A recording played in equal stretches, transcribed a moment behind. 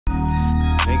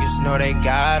Niggas know they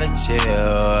gotta chill.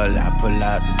 I pull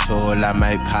out the tool, I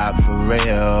might pop for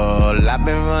real. I've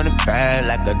been running bad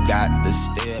like I got the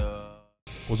steal.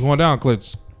 What's going down,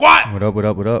 Clutch? What? What up, what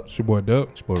up, what up? It's your boy Dub.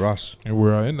 It's your boy Ross. And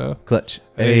we're in the Clutch.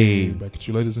 Hey, back at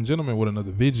you, ladies and gentlemen, with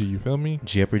another video, you feel me?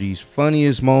 Jeopardy's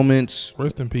funniest moments.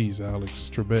 Rest in peace, Alex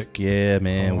Trebek. Yeah,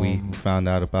 man, we found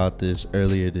out about this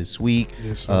earlier this week.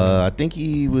 Yes, sir. I think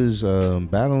he was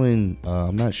battling,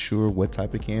 I'm not sure what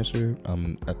type of cancer.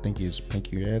 I think it's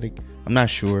pancreatic. I'm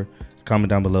not sure. Comment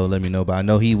down below, let me know. But I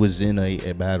know he was in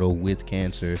a battle with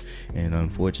cancer, and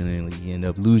unfortunately, he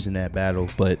ended up losing that battle.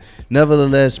 But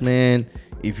nevertheless, man,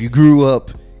 if you grew up,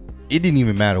 it didn't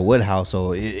even matter what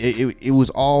household. It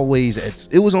was always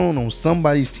it was on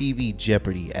somebody's TV.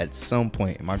 Jeopardy at some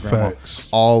point. And my grandma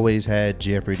always had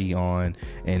Jeopardy on,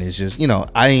 and it's just, you know,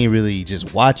 I ain't really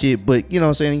just watch it, but you know what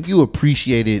I'm saying, you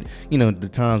appreciate it. You know, the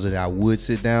times that I would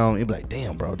sit down and be like,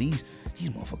 damn, bro, these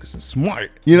motherfuckers are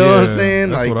smart. You know what I'm saying?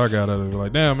 That's like, what I got out of it.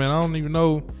 Like, damn, man, I don't even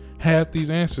know half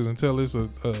these answers until it's a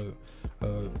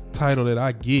title that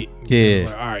I get. Yeah.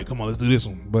 Like, all right, come on, let's do this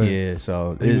one. But yeah,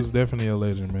 so he was definitely a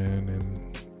legend, man,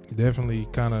 and definitely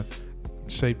kind of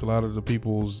shaped a lot of the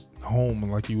people's home,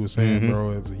 like you were saying,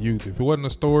 bro, as a youth. If it wasn't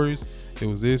the stories, it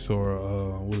was this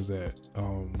or what is that?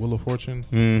 Wheel of Fortune.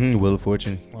 Wheel of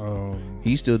Fortune.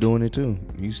 He's still doing it too.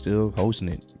 He's still hosting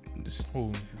it.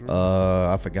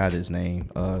 I forgot his name.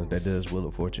 That does Wheel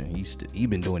of Fortune. He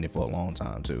been doing it for a long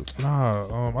time too.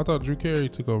 Nah, I thought Drew Carey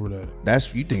took over that.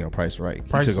 That's, you thinking of Price Right?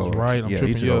 Price is Right. I'm tripping.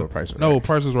 He took over Price Right. No,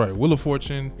 Price is Right. Wheel of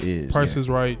Fortune is Price is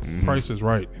Right. Price is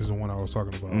Right is the one I was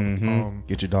talking about.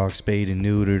 Get your dog spayed and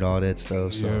neutered, all that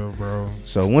stuff. So, yeah, bro.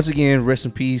 So once again, rest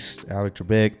in peace, Alex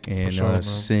Trebek, and sure,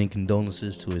 send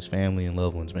condolences to his family and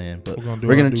loved ones, man. But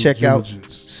we're gonna check out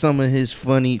some of his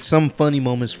funny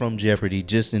moments from Jeopardy,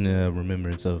 just in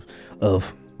remembrance of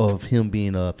him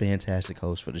being a fantastic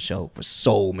host for the show for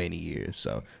so many years.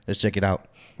 So let's check it out.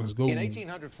 Let's go. In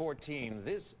 1814,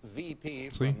 this VP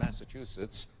from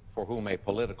Massachusetts, for whom a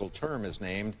political term is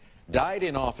named, died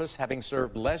in office having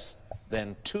served less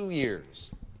than 2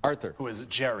 years. Arthur. Who is it?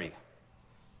 Jerry.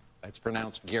 It's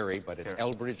pronounced Gary, but it's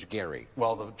Elbridge Gerry.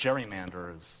 Well, the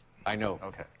gerrymander is... I know.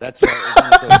 Okay. That's one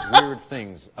of those weird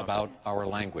things about our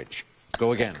language.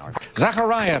 Go again, Arthur.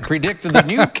 Zechariah predicted the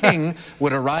new king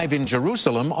would arrive in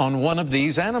Jerusalem on one of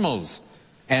these animals.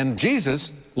 And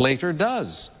Jesus later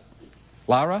does.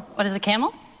 Lara? What is a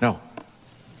camel? No.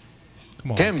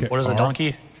 Come on, Tim. What is a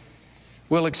donkey?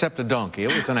 We'll accept a donkey.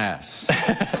 It was an ass.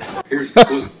 Here's the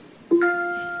clue.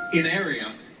 In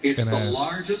area, it's the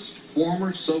largest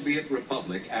former Soviet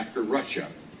republic after Russia,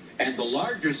 and the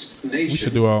largest nation we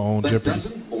should do our own that Jeopardy.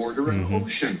 doesn't border an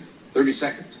ocean. 30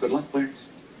 seconds. Good luck, players.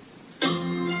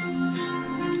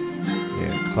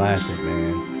 Yeah, classic,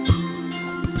 man.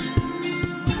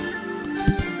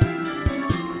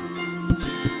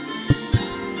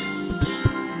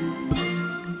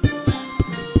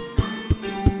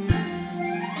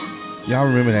 Y'all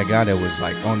remember that guy that was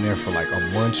like on there for like a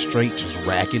month straight, just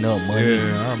racking up money?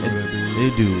 Yeah, I remember that dude.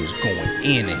 That dude was going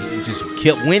in, and he just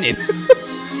kept winning.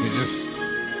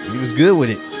 He was good with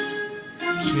it.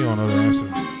 She don't know the answer.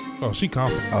 Oh, she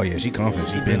confident. Oh yeah, she confident.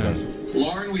 She been done.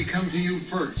 Lauren, we come to you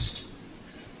first.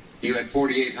 You had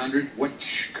 4,800.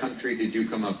 Which country did you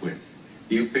come up with?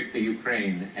 You picked the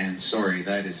Ukraine, and sorry,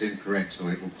 that is incorrect, so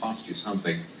it will cost you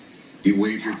something. You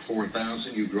wagered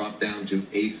 4,000. You dropped down to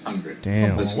 800.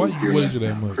 Damn. Let's Why move to you your wager left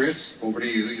that now. much? Chris, over to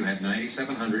you. You had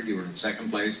 9,700. You were in second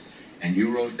place, and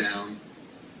you wrote down,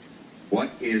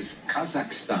 what is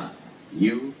Kazakhstan?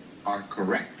 You are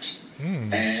correct.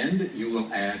 And you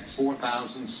will add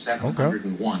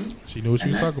 4,701. She knew what she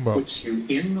was talking about. That puts you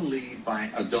in the lead by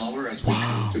 $1 as we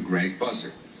come to Greg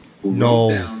Buzzard, who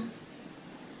wrote down,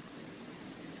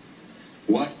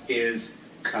 what is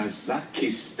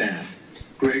Kazakhstan?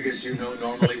 Greg, as you know,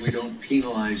 normally we don't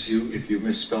penalize you if you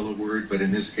misspell a word, but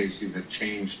in this case you have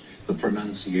changed the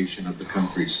pronunciation of the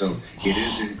country. So it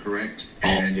is incorrect,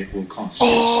 and it will cost you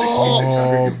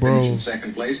 6,600. You're finished in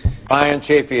second place. Ryan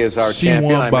Chafee is our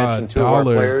champion. I mentioned two of our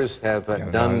 $1. players have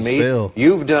done meat. Spell.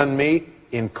 You've done meat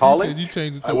in college. You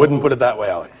changed it to I wouldn't put it that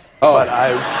way, Alex. Oh. But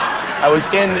I was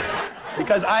in,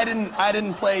 because I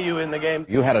didn't play you in the game.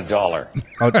 You had $1.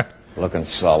 Looking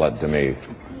solid to me.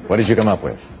 What did you come up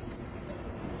with?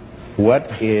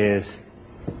 What is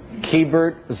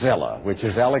Keebert-Zilla, which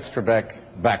is Alex Trebek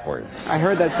backwards? I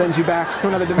heard that sends you back to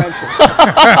another dimension.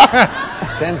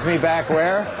 Sends me back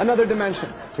where? Another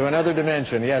dimension. To another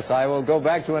dimension. Yes, I will go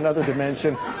back to another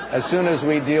dimension as soon as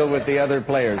we deal with the other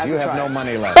players. You have no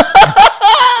money left.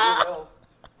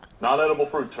 Not edible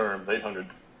fruit terms, 800.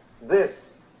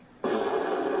 This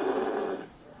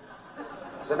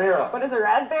Samira. What is a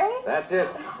raspberry? That's it.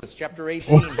 It's chapter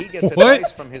 18. He gets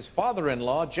advice from his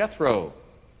father-in-law, Jethro.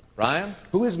 Ryan?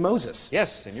 Who is Moses?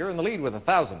 Yes, and you're in the lead with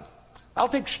 1,000. I'll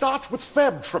take starch with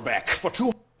Feb Trebek for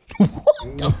 2.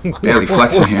 Barely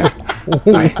flexing here. What?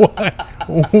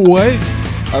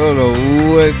 I don't know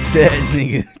what that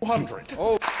nigga. 200.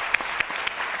 Oh.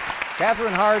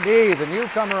 Catherine Hardy, the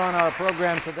newcomer on our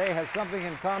program today, has something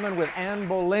in common with Anne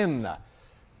Boleyn.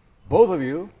 Both of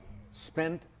you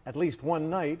spent at least one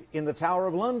night in the Tower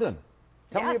of London.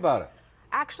 Tell me about it.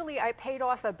 Actually, I paid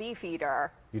off a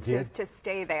beefeater to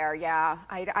stay there, yeah.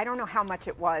 I don't know how much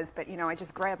it was, but, you know, I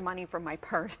just grabbed money from my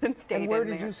purse and stayed in there. And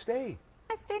where did you stay?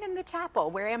 I stayed in the chapel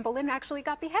where Anne Boleyn actually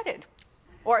got beheaded.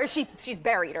 Or she's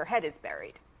buried. Her head is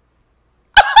buried.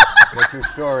 That's your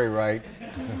story, right?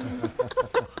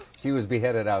 She was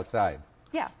beheaded outside.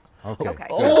 Yeah. Okay.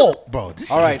 Oh, bro.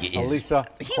 This all right, nigga Elisa.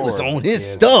 He was on his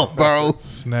stuff, bro.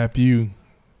 Snap you.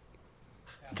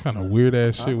 What kind of weird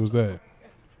ass shit was that?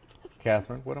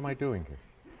 Catherine, what am I doing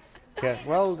here?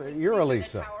 Well, you're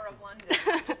Elisa. Tower of London.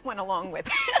 Just went along with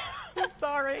it. I'm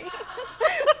sorry.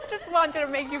 Just wanted to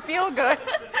make you feel good.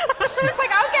 It's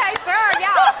like, okay, sure,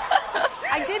 yeah.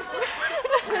 I did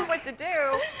know what to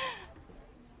do.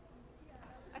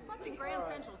 I slept in Grand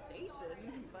Central Station.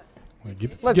 But...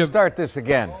 Let's start this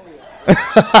again.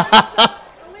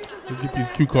 Let's get these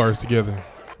cue cards together.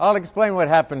 I'll explain what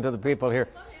happened to the people here.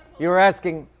 You were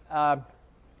asking how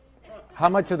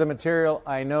much of the material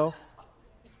I know.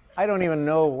 I don't even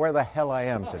know where the hell I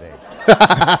am today.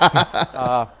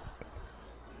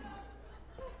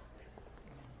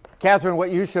 Catherine, what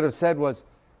you should have said was,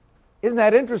 isn't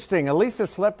that interesting? Elisa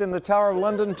slept in the Tower of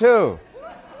London too.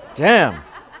 Damn.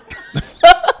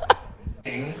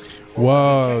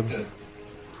 Wow.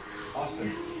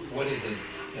 Austin, what is it?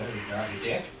 A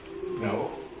dick? No.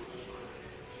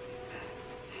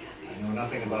 I know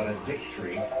nothing about a dick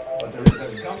tree, but there is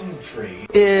a gum tree.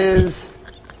 Is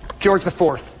George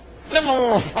IV.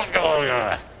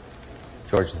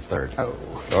 George III. Oh.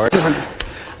 George.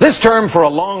 This term for a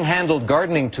long-handled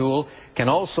gardening tool can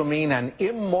also mean an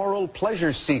immoral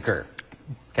pleasure seeker.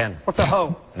 Ken. What's a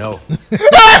hoe? No.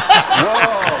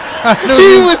 I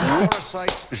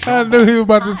knew he was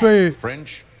about to say it.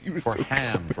 French for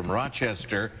ham from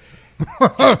Rochester.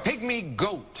 Pygmy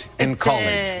goat in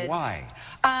college. Why?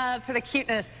 For the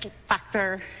cuteness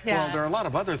factor, yeah. Well, there are a lot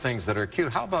of other things that are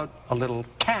cute. How about a little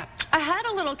cat? I had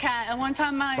a little cat, and one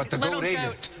time my little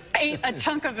goat ate a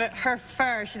chunk of her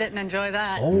fur. She didn't enjoy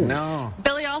that. Oh, no.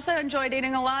 Billy also enjoyed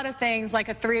eating a lot of things, like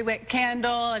a 3-wick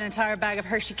candle, an entire bag of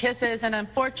Hershey Kisses, and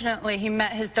unfortunately, he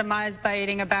met his demise by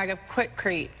eating a bag of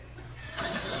Quikrete.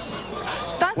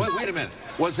 Wait a minute.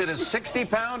 Was it a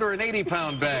 60-pound or an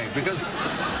 80-pound bag? Because...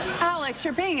 Alex,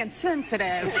 you're being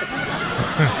insensitive.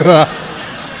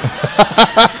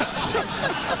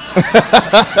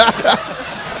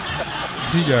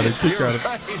 He got a kick out of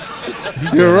it.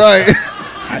 You're right.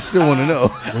 I still want to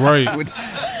know. Right.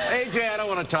 AJ, I don't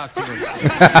want to talk to you.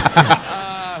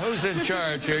 Who's in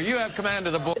charge here? You have command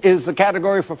of the board. Is the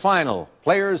category for final.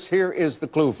 Players, here is the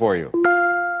clue for you.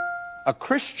 A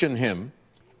Christian hymn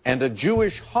and a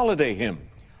Jewish holiday hymn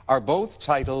are both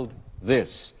titled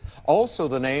this. Also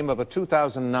the name of a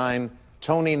 2009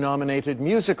 Tony-nominated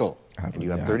musical. And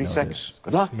you have 30 seconds.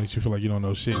 Good luck. Makes you feel like you don't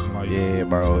know shit. Like, yeah,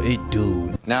 bro. It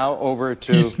do. Now over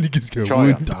to These niggas got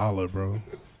Choya. $1, bro.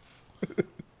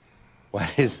 What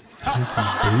is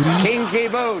Kinky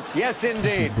Boots? Yes,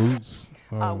 indeed. Boots.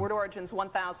 Word origins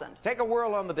 1000. Take a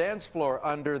whirl on the dance floor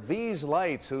under these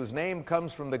lights, whose name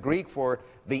comes from the Greek for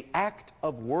the act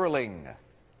of whirling.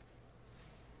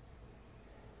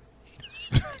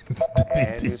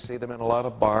 And you see them in a lot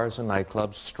of bars and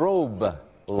nightclubs. Strobe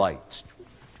lights.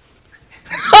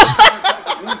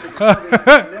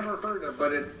 I've never heard of,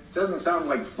 but it doesn't sound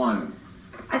like fun.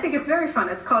 I think it's very fun.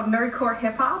 It's called nerdcore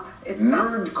hip hop. It's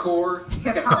Nerdcore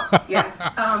hip hop. Yes.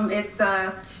 It's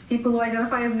people who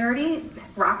identify as nerdy,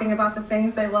 rapping about the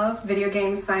things they love: video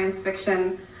games, science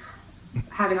fiction,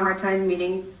 having a hard time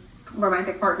meeting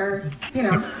romantic partners. You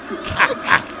know,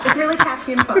 it's really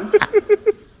catchy and fun.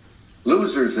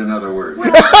 Losers, in other words.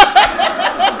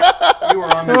 You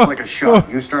were on this like a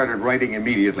shot. You started writing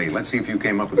immediately. Let's see if you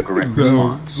came up with the correct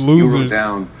response. You wrote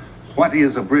down, what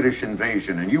is a British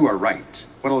invasion? And you are right.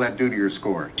 What'll that do to your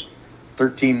score?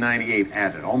 1398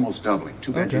 added, almost doubling.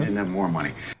 Too bad you didn't have more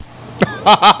money.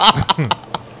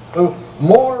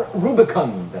 More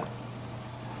Rubicund.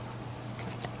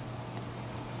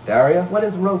 Daria? What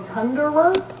is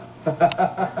rotunderer?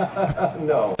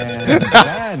 No.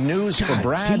 Bad news for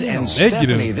Brad and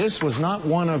Stephanie. This was not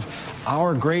one of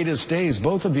our greatest days.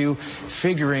 Both of you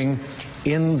figuring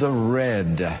in the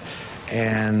red.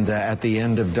 and at the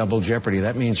end of Double Jeopardy.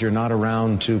 That means you're not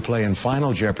around to play in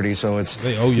Final Jeopardy, so it's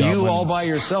you all by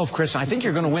yourself, Chris. I think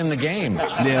you're going to win the game.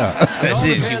 Yeah, that's it.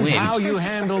 it. She Depends wins. how you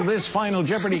handle this Final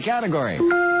Jeopardy category.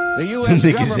 The U.S.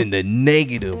 Niggas government. in the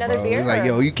negative, Another bro. beer, It's like, or-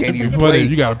 yo, you can't even Funny, play.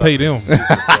 you gotta pay them.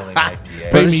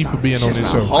 Pay me for being on It's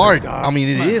this not show. hard. I mean,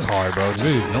 it is hard, bro.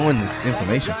 Just knowing this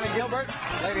information. Johnny Gilbert,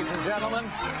 ladies and gentlemen,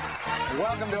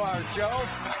 welcome to our show.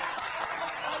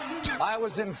 I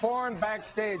was informed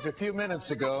backstage a few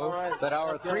minutes ago that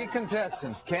our three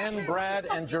contestants, Ken, Brad,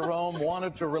 and Jerome,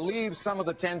 wanted to relieve some of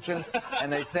the tension,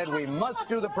 and they said we must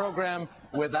do the program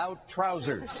without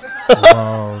trousers.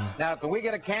 Wow. Now, can we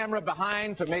get a camera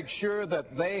behind to make sure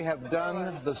that they have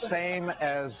done the same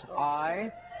as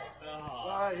I?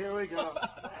 All right, here we go.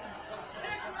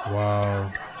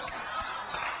 Wow.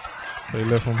 They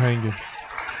left him hanging.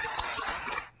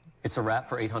 It's a wrap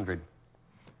for 800.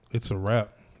 It's a wrap.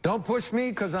 Don't push me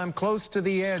because I'm close to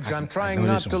the edge. I'm trying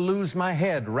not to lose my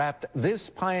head. Rapped this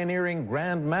pioneering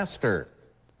grandmaster.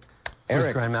 Where's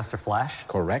Eric. Grandmaster Flash?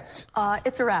 Correct.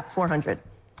 It's a wrap, 400.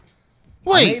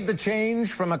 I made the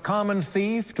change from a common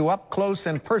thief to up close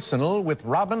and personal with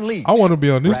Robin Leach. I want to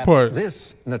be on this Rapped part.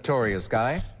 This notorious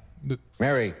guy.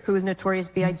 Mary. Who is Notorious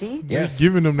B.I.G.? Yes.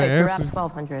 Giving them the It's a wrap, answer.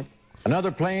 1200. Another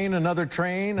plane, another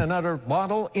train, another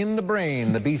bottle in the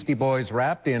brain. The Beastie Boys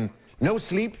rapped in No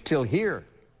Sleep Till Here.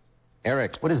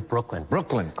 Eric. What is Brooklyn?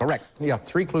 Brooklyn, correct. You have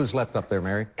 3 clues left up there,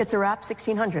 Mary. It's a wrap,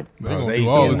 1600. They gonna do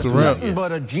all. It's a wrap. Nothing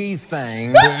but a G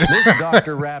thing. This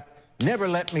doctor rapped, never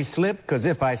let me slip, because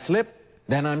if I slip,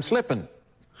 then I'm slipping.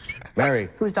 Mary.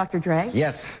 Who's Dr. Dre?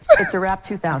 Yes. It's a wrap,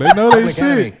 2000. They know they Public shit.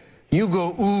 Enemy. You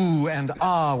go ooh and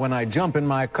ah when I jump in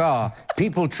my car.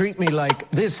 People treat me like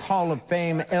this Hall of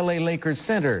Fame LA Lakers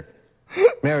center.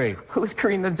 Mary. Who's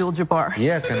Kareem Abdul-Jabbar?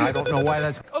 Yes, and I don't know why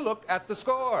that's... A look at the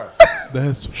score.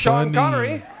 That's Sean funny.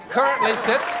 Connery currently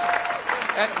sits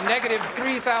at negative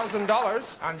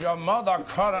 $3,000. And your mother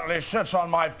currently sits on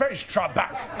my face,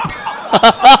 Trebek.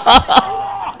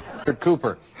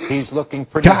 Cooper. He's looking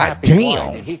pretty God happy. damn.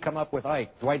 Why did he come up with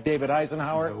Ike? Dwight David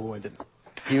Eisenhower? No, I didn't.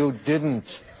 You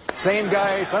didn't. Same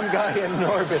guy, some guy in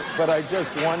Norbit, but I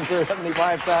just won for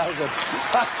 75,000.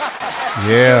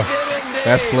 Yeah,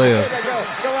 that's player.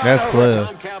 That's player.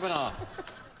 Tom Cavanaugh. $1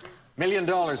 million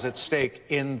at stake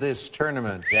in this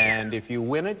tournament, and if you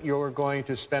win it, you're going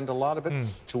to spend a lot of it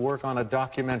to work on a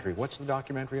documentary. What's the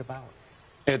documentary about?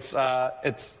 It's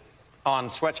on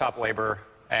sweatshop labor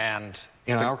and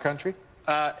In our country?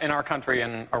 in our country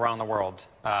and around the world.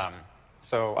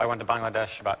 So I went to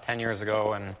Bangladesh about 10 years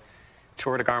ago and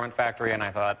toured a garment factory, and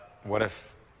I thought, what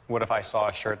if I saw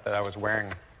a shirt that I was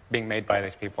wearing being made by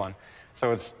these people? And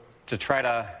so it's to try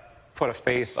to put a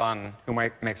face on who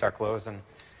makes our clothes, and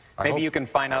maybe you can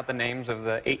find out the names of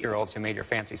the 8-year-olds who made your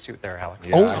fancy suit there, Alex.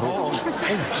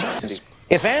 Yeah, Jesus.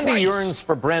 If Andy yearns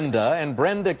for Brenda and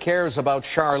Brenda cares about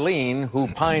Charlene, who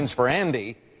pines for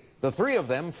Andy, the three of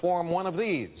them form one of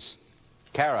these.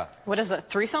 Kara. What is it,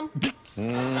 threesome? Hey,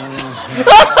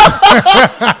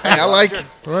 I like it.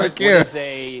 Right there. What is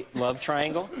a love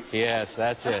triangle? Yes,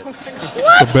 that's it.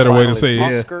 That's a better way to say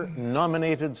it.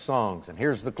 Oscar-nominated songs, and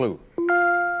here's the clue.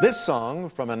 This song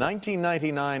from a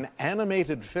 1999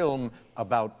 animated film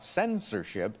about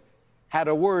censorship had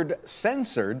a word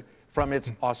censored from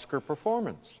its Oscar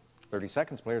performance. 30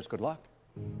 seconds, players, good luck.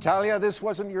 Talia, this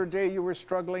wasn't your day, you were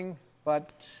struggling,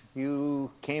 but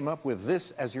you came up with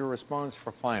this as your response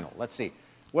for final. Let's see.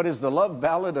 What is the love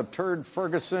ballad of Turd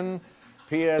Ferguson?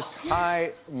 P.S.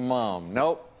 Hi, Mom.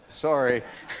 Nope, sorry.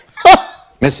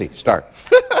 Missy, start.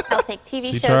 I'll take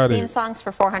TV She shows tried theme it. songs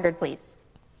for 400, please.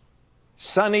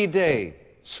 Sunny day,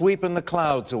 sweeping the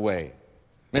clouds away.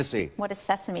 Missy, What is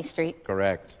Sesame Street?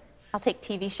 correct. I'll take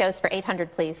TV shows for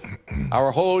 800, please.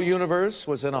 Our whole universe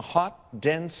was in a hot,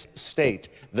 dense state.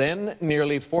 Then,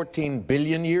 nearly 14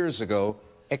 billion years ago,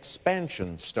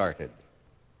 expansion started.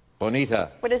 Bonita,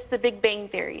 What is the Big Bang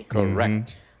Theory?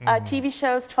 correct. TV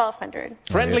shows, 1200.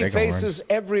 Friendly faces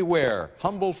everywhere,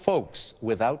 humble folks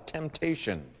without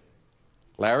temptation.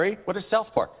 Larry? What is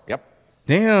South Park? Yep.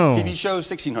 Damn. TV show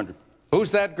 1600.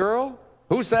 Who's that girl?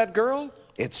 Who's that girl?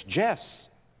 It's Jess.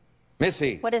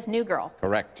 Missy? What is New Girl?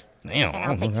 Correct. Damn. And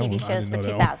I'll take TV shows for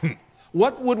 2000.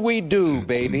 What would we do,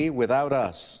 baby, without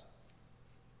us?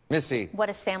 Missy? What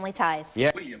is Family Ties?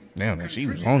 Yeah. Damn, man, she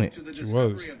was on it. To the She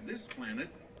discovery was. of this planet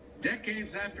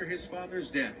decades after his father's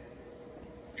death.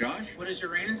 Josh? What is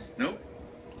Uranus? Nope.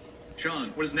 Sean?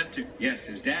 What is Neptune? Yes,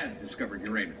 his dad discovered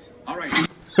Uranus. All right.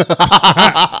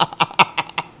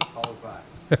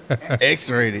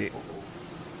 X-rated.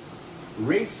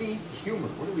 Racy humor.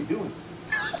 What are we doing?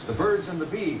 The birds and the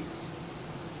bees.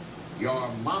 Your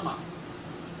mama.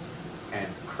 and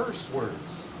curse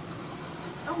words.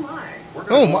 Oh my. We're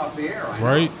going to go off the air. I know.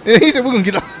 Right? Yeah, he said we're gonna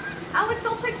get off. Alex,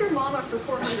 I'll take your mama for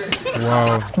 400.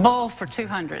 Wow. Bull for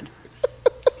 200.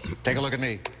 Take a look at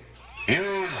me.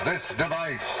 Use this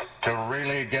device to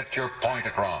really get your point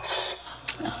across.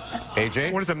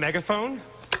 AJ? What is a megaphone?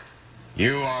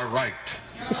 You are right.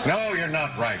 No, you're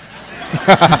not right.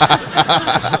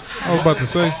 I was about to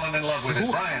say, Fallen in love with his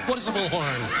Brian. What is a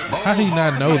bullhorn? how he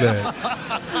not know that?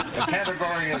 The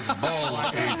category is bull,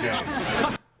 AJ.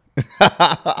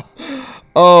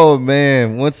 Oh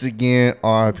man! Once again,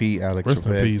 R.I.P. Alex. Rest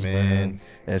in Trebek, peace, man.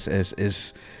 It's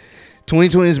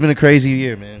 2020 has been a crazy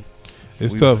year, man.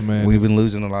 It's tough, man. We've been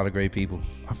losing a lot of great people.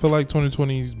 I feel like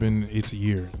 2020 has been its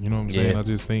year. You know what I'm saying? Yeah. I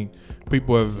just think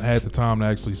people have had the time to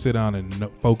actually sit down and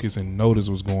focus and notice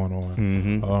what's going on.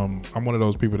 Mm-hmm. I'm one of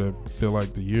those people that feel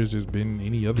like the year's just been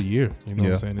any other year. You know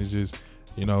what I'm saying? It's just,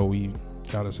 you know, we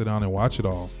got to sit down and watch it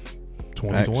all.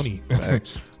 2020.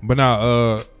 Facts. But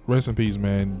now, rest in peace,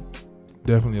 man.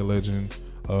 Definitely a legend.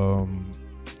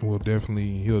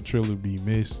 He'll truly be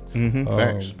missed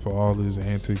for all his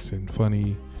antics and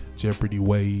funny Jeopardy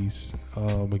ways.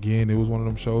 Again, it was one of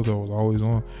them shows that was always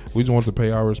on. We just wanted to pay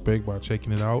our respect by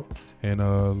checking it out and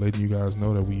letting you guys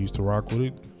know that we used to rock with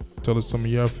it. Tell us some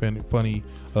of your funny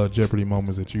Jeopardy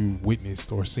moments that you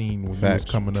witnessed or seen when it was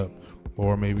coming up,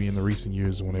 or maybe in the recent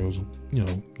years when it was, you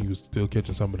know, you was still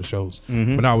catching some of the shows.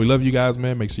 But now we love you guys,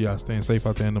 man. Make sure y'all staying safe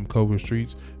out there in them COVID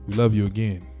streets. We love you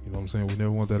again. You know what I'm saying? We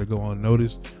never want that to go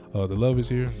unnoticed. The love is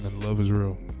here and the love is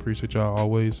real. Appreciate y'all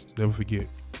always. Never forget.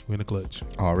 We in the clutch.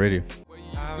 Already.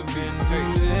 I've been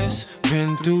through this,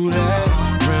 been through that,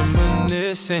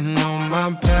 reminiscing on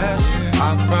my past.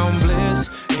 I found bliss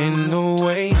in the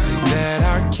way that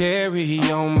I carry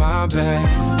on my back.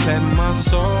 Let my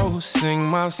soul sing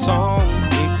my song.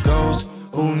 It goes,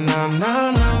 ooh, na,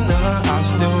 na, na, na. I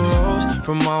still rose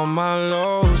from all my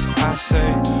lows. I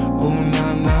say, ooh,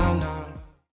 na, na,